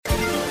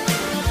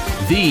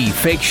The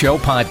Fakeshow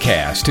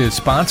podcast is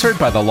sponsored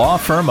by the law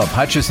firm of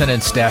Hutchison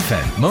and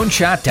Steffen,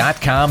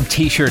 Moonshot.com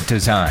T-shirt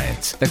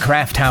designs, the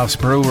Craft House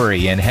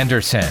Brewery in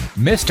Henderson,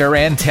 Mr.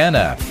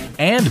 Antenna,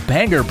 and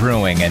Banger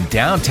Brewing in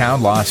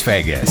downtown Las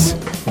Vegas.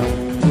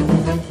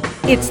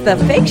 It's The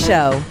Fake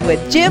Show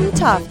with Jim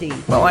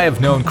Tofte. Well, I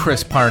have known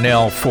Chris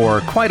Parnell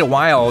for quite a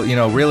while,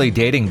 really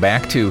dating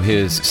back to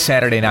his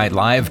Saturday Night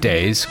Live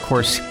days. Of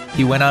course,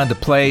 he went on to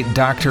play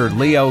Dr.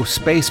 Leo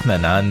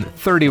Spaceman on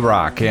 30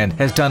 Rock and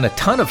has done a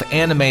ton of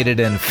animated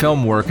and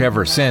film work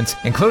ever since,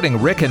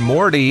 including Rick and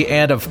Morty,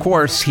 and of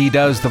course, he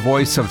does the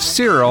voice of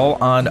Cyril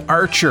on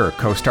Archer,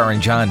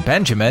 co-starring John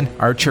Benjamin.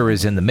 Archer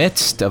is in the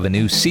midst of a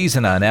new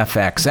season on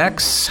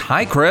FXX.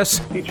 Hi, Chris.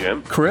 Hey,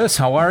 Jim. Chris,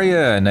 how are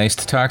you? Nice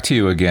to talk to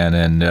you again,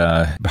 and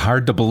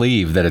hard to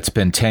believe that it's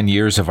been 10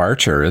 years of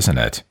Archer, isn't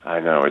it? I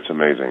know, it's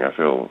amazing. I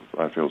feel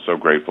so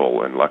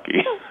grateful and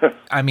lucky.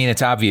 I mean,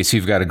 it's obvious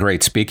you've got a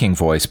great speaking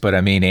voice, but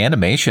I mean,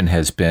 animation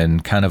has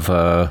been kind of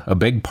a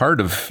big part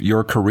of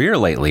your career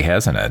lately,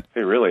 hasn't it?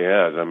 It really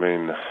has. I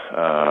mean,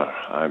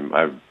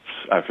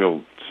 I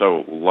feel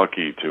so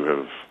lucky to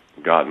have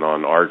gotten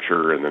on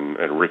Archer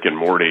and Rick and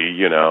Morty.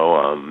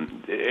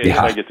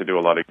 I get to do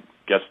a lot of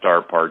guest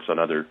star parts on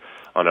other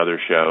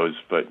shows.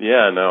 But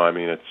yeah, no, I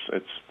mean,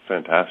 it's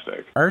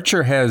fantastic.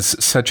 Archer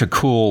has such a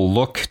cool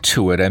look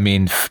to it. I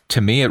mean, to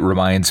me, it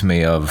reminds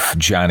me of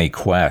Johnny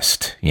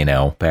Quest,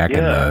 back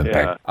in the...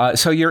 Back.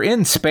 So you're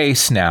in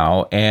space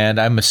now, and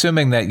I'm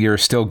assuming that you're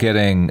still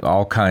getting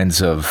all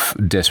kinds of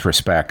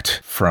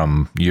disrespect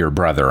from your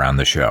brother on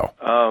the show.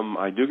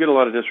 I do get a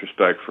lot of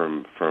disrespect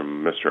from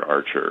Mr.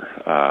 Archer.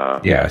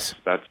 Yes.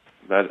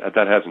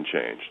 That hasn't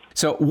changed.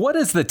 So what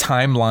is the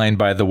timeline,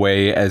 by the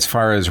way, as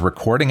far as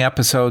recording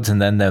episodes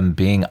and then them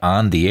being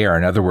on the air?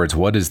 In other words,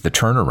 what is the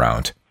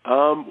turnaround?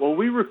 Well,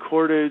 we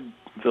recorded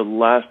the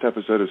last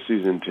episode of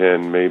season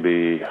 10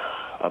 maybe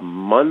a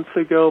month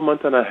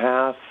and a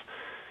half.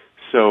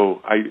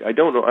 So I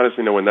don't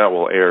honestly know when that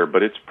will air,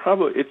 but it's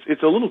probably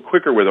it's a little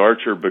quicker with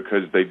Archer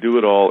because they do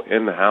it all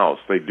in the house.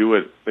 They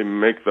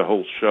make the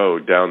whole show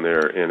down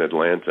there in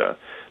Atlanta,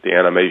 the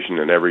animation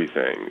and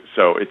everything.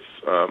 So it's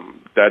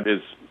that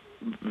is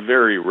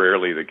very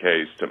rarely the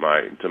case to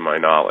my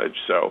knowledge.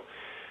 So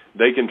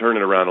they can turn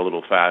it around a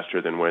little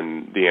faster than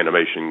when the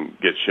animation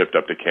gets shipped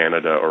up to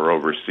Canada or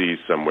overseas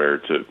somewhere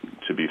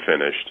to be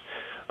finished.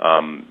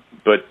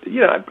 But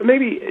yeah,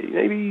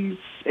 maybe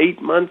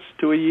 8 months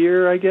to a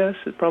year, I guess,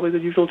 is probably the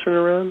usual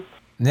turnaround.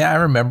 Yeah, I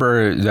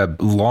remember a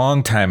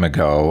long time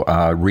ago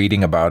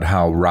reading about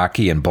how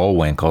Rocky and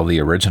Bullwinkle, the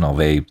original,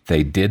 they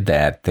did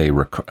that. They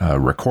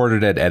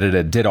recorded it,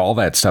 edited, did all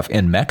that stuff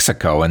in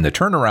Mexico, and the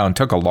turnaround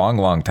took a long,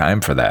 long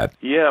time for that.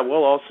 Yeah,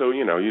 well, also,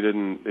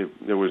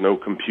 there was no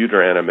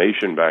computer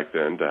animation back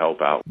then to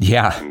help out.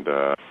 Yeah. And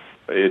I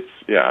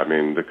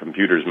mean, the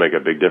computers make a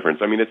big difference.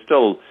 I mean, it's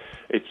still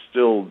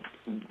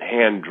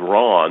hand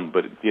drawn,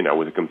 but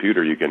with a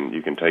computer you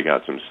can take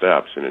out some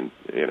steps, and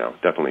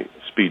definitely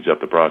speeds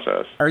up the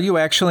process. Are you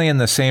actually in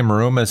the same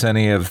room as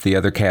any of the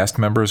other cast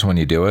members when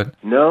you do it?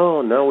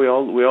 No, we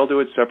all do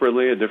it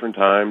separately at different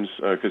times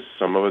because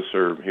some of us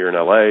are here in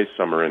LA,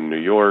 some are in New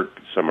York,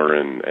 some are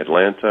in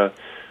Atlanta,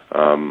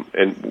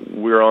 and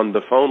we're on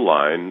the phone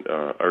line,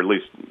 or at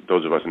least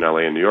those of us in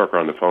LA and New York are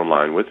on the phone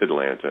line with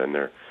Atlanta, and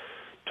they're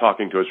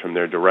talking to us from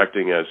there,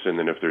 directing us, and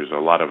then if there's a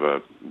lot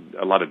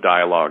of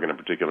dialogue in a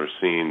particular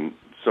scene,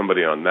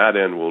 somebody on that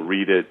end will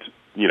read it,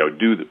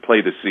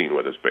 play the scene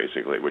with us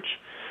basically, which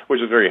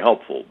is very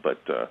helpful. But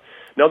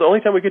no, the only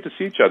time we get to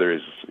see each other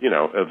is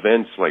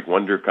events like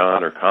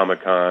WonderCon or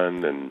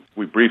Comic-Con, and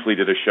we briefly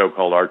did a show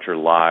called Archer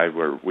Live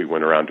where we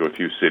went around to a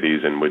few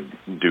cities and would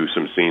do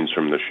some scenes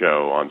from the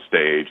show on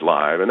stage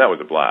live, and that was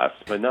a blast.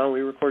 But now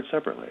we record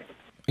separately.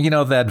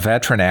 That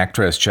veteran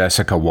actress,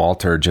 Jessica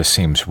Walter, just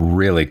seems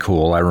really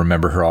cool. I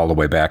remember her all the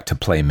way back to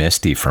play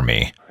Misty for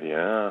me.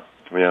 Yeah,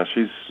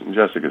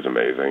 Jessica's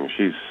amazing.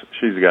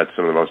 She's got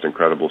some of the most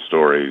incredible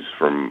stories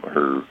from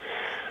her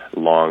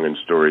long and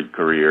storied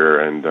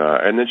career, and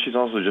then she's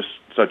also just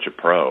such a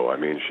pro. I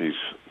mean, she's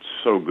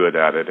so good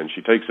at it, and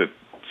she takes it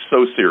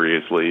so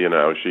seriously.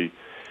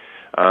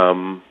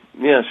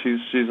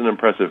 She's an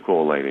impressive,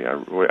 cool lady.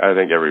 I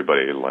think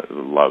everybody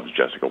loves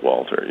Jessica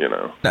Walter,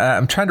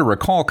 I'm trying to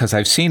recall, because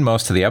I've seen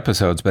most of the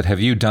episodes, but have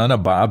you done a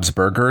Bob's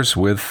Burgers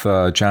with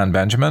John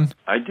Benjamin?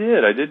 I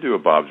did do a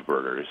Bob's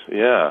Burgers,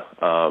 yeah.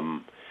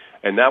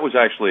 And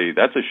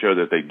that's a show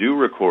that they do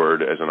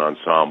record as an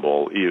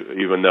ensemble,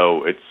 even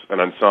though it's an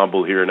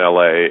ensemble here in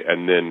L.A.,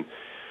 and then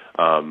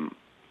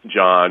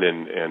John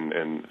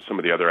and some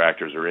of the other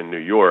actors are in New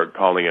York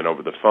calling in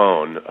over the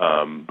phone.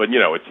 But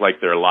it's like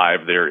they're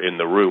live there in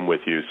the room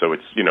with you, so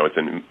it's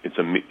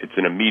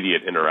an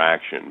immediate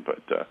interaction.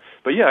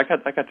 But yeah,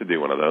 I got to do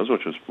one of those,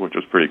 which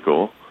was pretty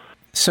cool.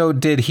 So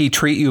did he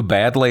treat you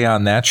badly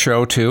on that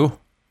show too?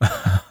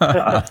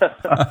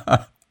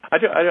 I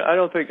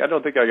don't think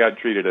I got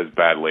treated as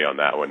badly on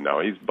that one.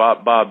 No,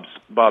 Bob's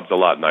a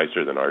lot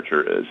nicer than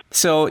Archer is.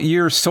 So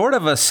you're sort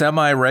of a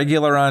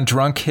semi-regular on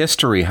Drunk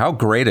History. How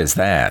great is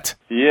that?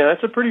 Yeah,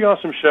 it's a pretty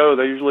awesome show.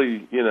 They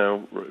usually,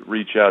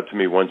 reach out to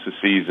me once a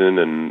season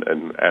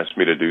and ask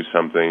me to do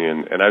something.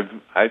 And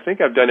I think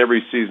I've done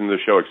every season of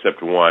the show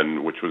except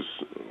one, which was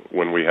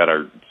when we had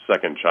our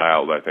second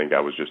child. I think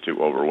I was just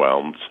too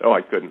overwhelmed, so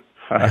I couldn't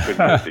put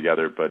it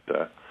together.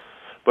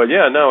 But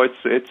yeah, no,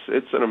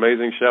 it's an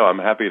amazing show. I'm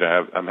happy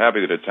that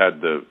it's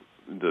had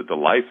the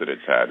life that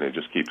it's had, and it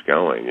just keeps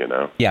going,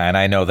 Yeah, and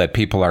I know that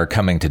people are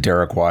coming to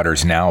Derek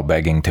Waters now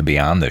begging to be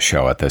on the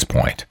show at this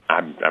point.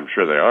 I'm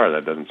sure they are.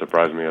 That doesn't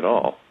surprise me at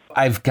all.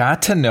 I've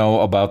got to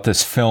know about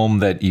this film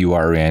that you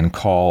are in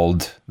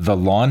called The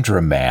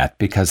Laundromat,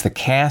 because the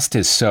cast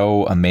is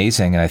so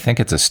amazing, and I think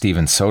it's a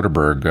Steven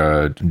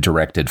Soderbergh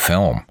directed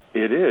film.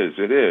 It is.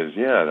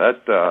 Yeah,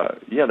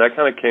 that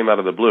kind of came out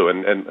of the blue.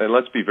 And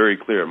let's be very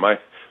clear.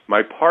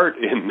 My part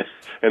in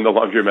The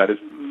Laundromat is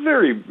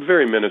very,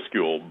 very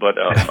minuscule, but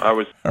I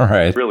was All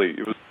right.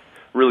 it was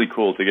really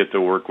cool to get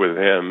to work with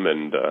him,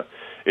 and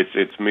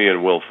it's me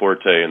and Will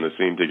Forte in the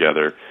scene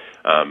together.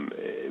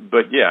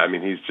 But yeah, I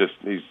mean, he's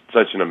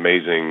such an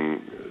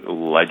amazing,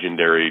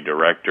 legendary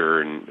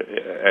director,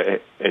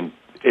 and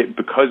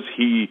because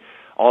he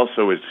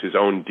also is his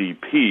own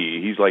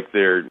DP, he's like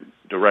there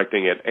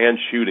directing it and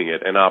shooting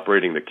it and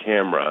operating the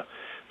camera.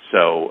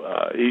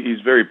 So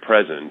he's very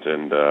present,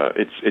 and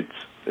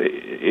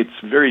it's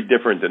very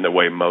different than the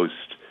way most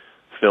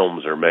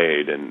films are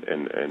made,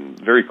 and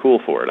very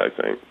cool for it, I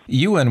think.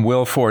 You and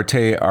Will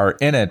Forte are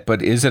in it,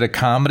 but is it a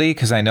comedy?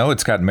 Because I know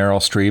it's got Meryl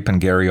Streep and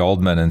Gary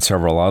Oldman and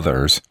several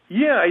others.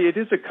 Yeah, it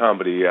is a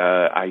comedy.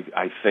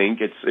 I think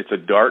it's a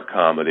dark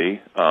comedy,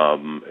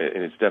 and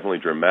it's definitely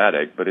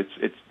dramatic, but it's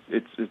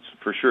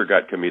for sure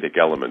got comedic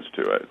elements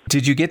to it.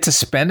 Did you get to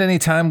spend any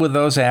time with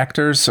those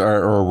actors,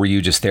 or were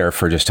you just there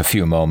for just a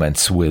few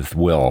moments with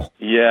Will?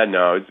 Yeah,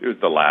 no, it was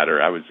the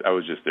latter. I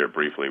was just there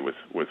briefly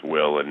with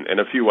Will and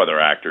a few other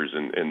actors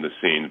in the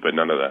scene, but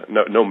none of that.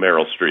 No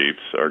Meryl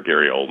Streeps or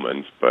Gary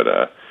Oldman's, but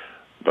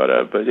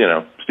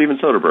Steven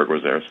Soderbergh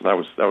was there, so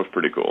that was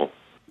pretty cool.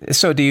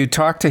 So do you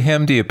talk to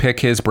him? Do you pick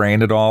his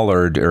brain at all,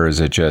 or is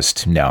it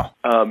just no?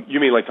 You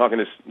mean like talking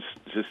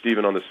to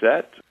Steven on the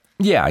set?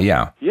 Yeah. He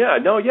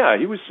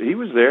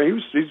was there.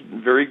 He's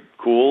very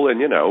cool, and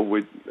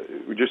we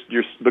just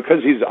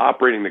because he's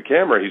operating the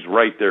camera, he's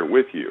right there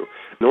with you.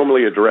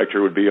 Normally, a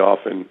director would be off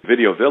in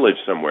Video Village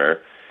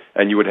somewhere,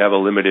 and you would have a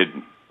limited,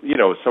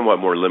 somewhat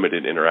more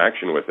limited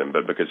interaction with him.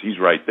 But because he's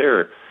right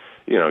there,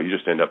 you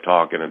just end up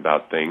talking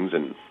about things.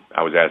 And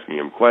I was asking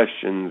him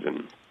questions,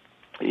 and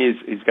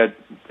he's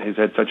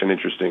had such an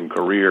interesting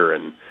career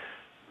and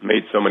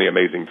made so many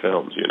amazing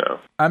films,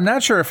 I'm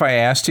not sure if I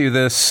asked you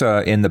this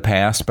in the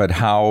past, but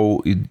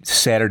how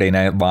Saturday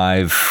Night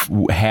Live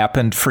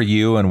happened for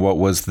you, and what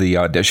was the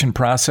audition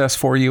process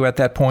for you at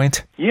that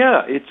point?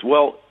 Yeah,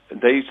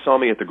 they saw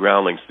me at the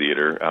Groundlings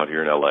Theater out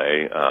here in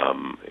L.A.,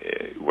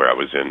 where I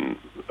was in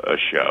a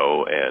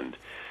show, and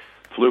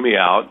flew me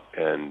out,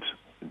 and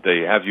they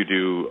have you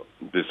do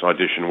this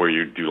audition where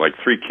you do like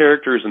 3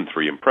 characters and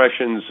 3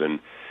 impressions, and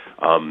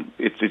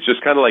it's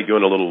just kind of like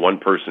doing a little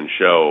one-person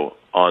show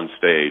on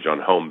stage, on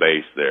home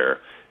base there,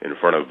 in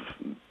front of,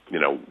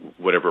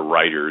 whatever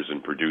writers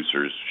and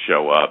producers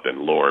show up, and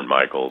Lorne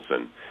Michaels.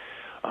 And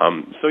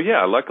so,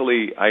 yeah,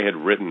 luckily I had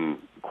written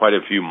quite a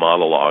few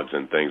monologues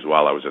and things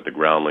while I was at the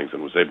Groundlings,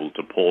 and was able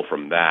to pull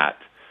from that,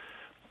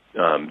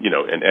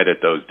 and edit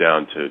those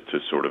down to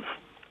sort of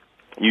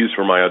use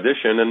for my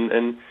audition.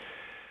 And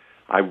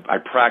I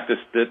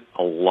practiced it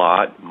a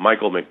lot.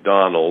 Michael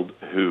McDonald,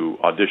 who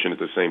auditioned at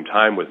the same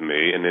time with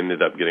me and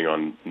ended up getting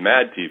on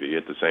Mad TV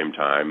at the same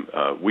time,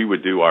 we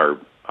would do our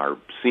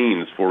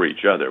scenes for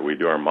each other. We'd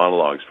do our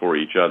monologues for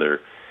each other,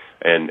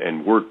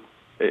 and work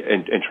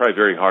and try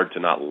very hard to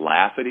not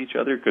laugh at each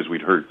other, because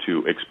we'd heard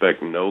to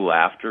expect no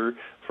laughter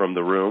from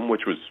the room,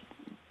 which was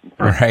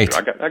right.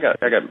 I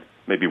got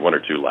maybe 1 or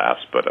 2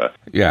 laughs, but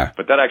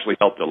but that actually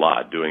helped a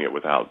lot. Doing it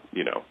without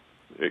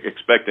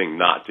expecting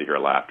not to hear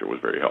laughter was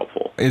very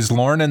helpful. Is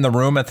Lorne in the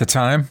room at the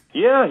time?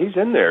 Yeah, he's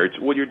in there.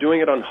 You're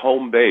doing it on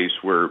home base,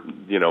 where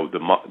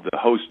the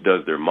host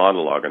does their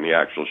monologue on the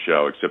actual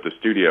show, except the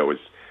studio is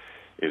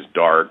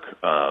dark,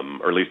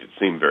 or at least it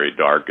seemed very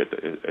dark at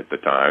the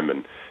time,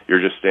 and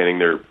you're just standing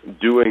there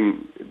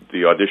doing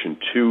the audition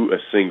to a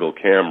single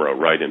camera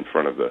right in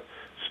front of the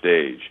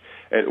stage.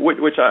 And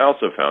which I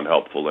also found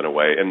helpful in a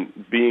way, and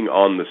being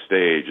on the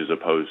stage as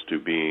opposed to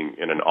being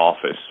in an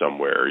office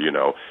somewhere,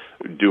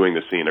 doing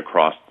the scene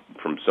across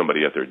from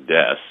somebody at their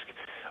desk.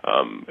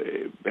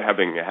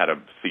 Having had a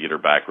theater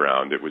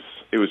background, it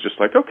was just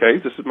like, okay,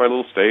 this is my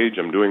little stage.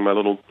 I'm doing my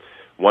little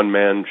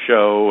one-man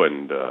show,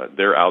 and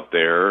they're out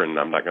there, and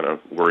I'm not going to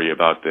worry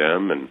about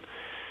them. And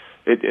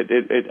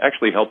it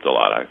actually helped a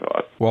lot, I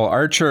thought. Well,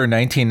 Archer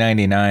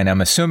 1999,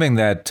 I'm assuming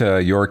that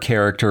your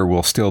character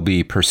will still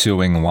be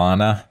pursuing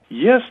Lana?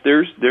 Yes,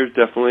 there's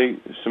definitely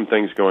some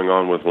things going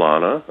on with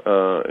Lana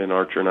in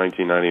Archer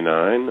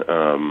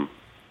 1999.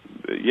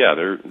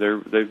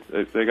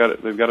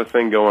 they've got a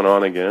thing going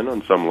on again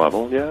on some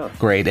level. Yeah,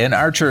 great. And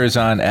Archer is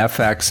on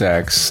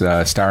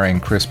FXX, starring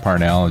Chris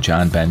Parnell,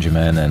 John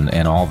Benjamin,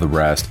 and all the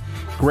rest.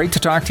 Great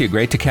to talk to you.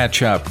 Great to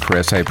catch up,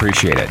 Chris. I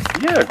appreciate it.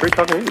 Yeah, great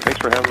talking to you. Thanks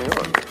for having me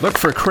on. Look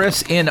for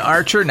Chris in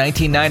Archer,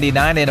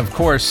 1999, and of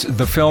course,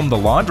 the film The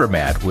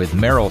Laundromat with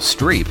Meryl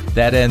Streep.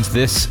 That ends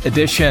this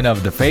edition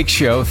of The Fake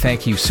Show.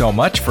 Thank you so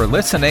much for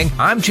listening.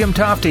 I'm Jim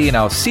Tofte, and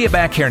I'll see you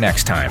back here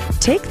next time.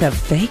 Take The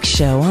Fake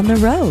Show on the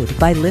road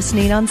by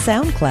listening on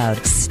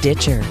SoundCloud,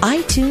 Stitcher,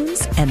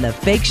 iTunes, and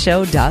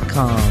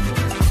thefakeshow.com.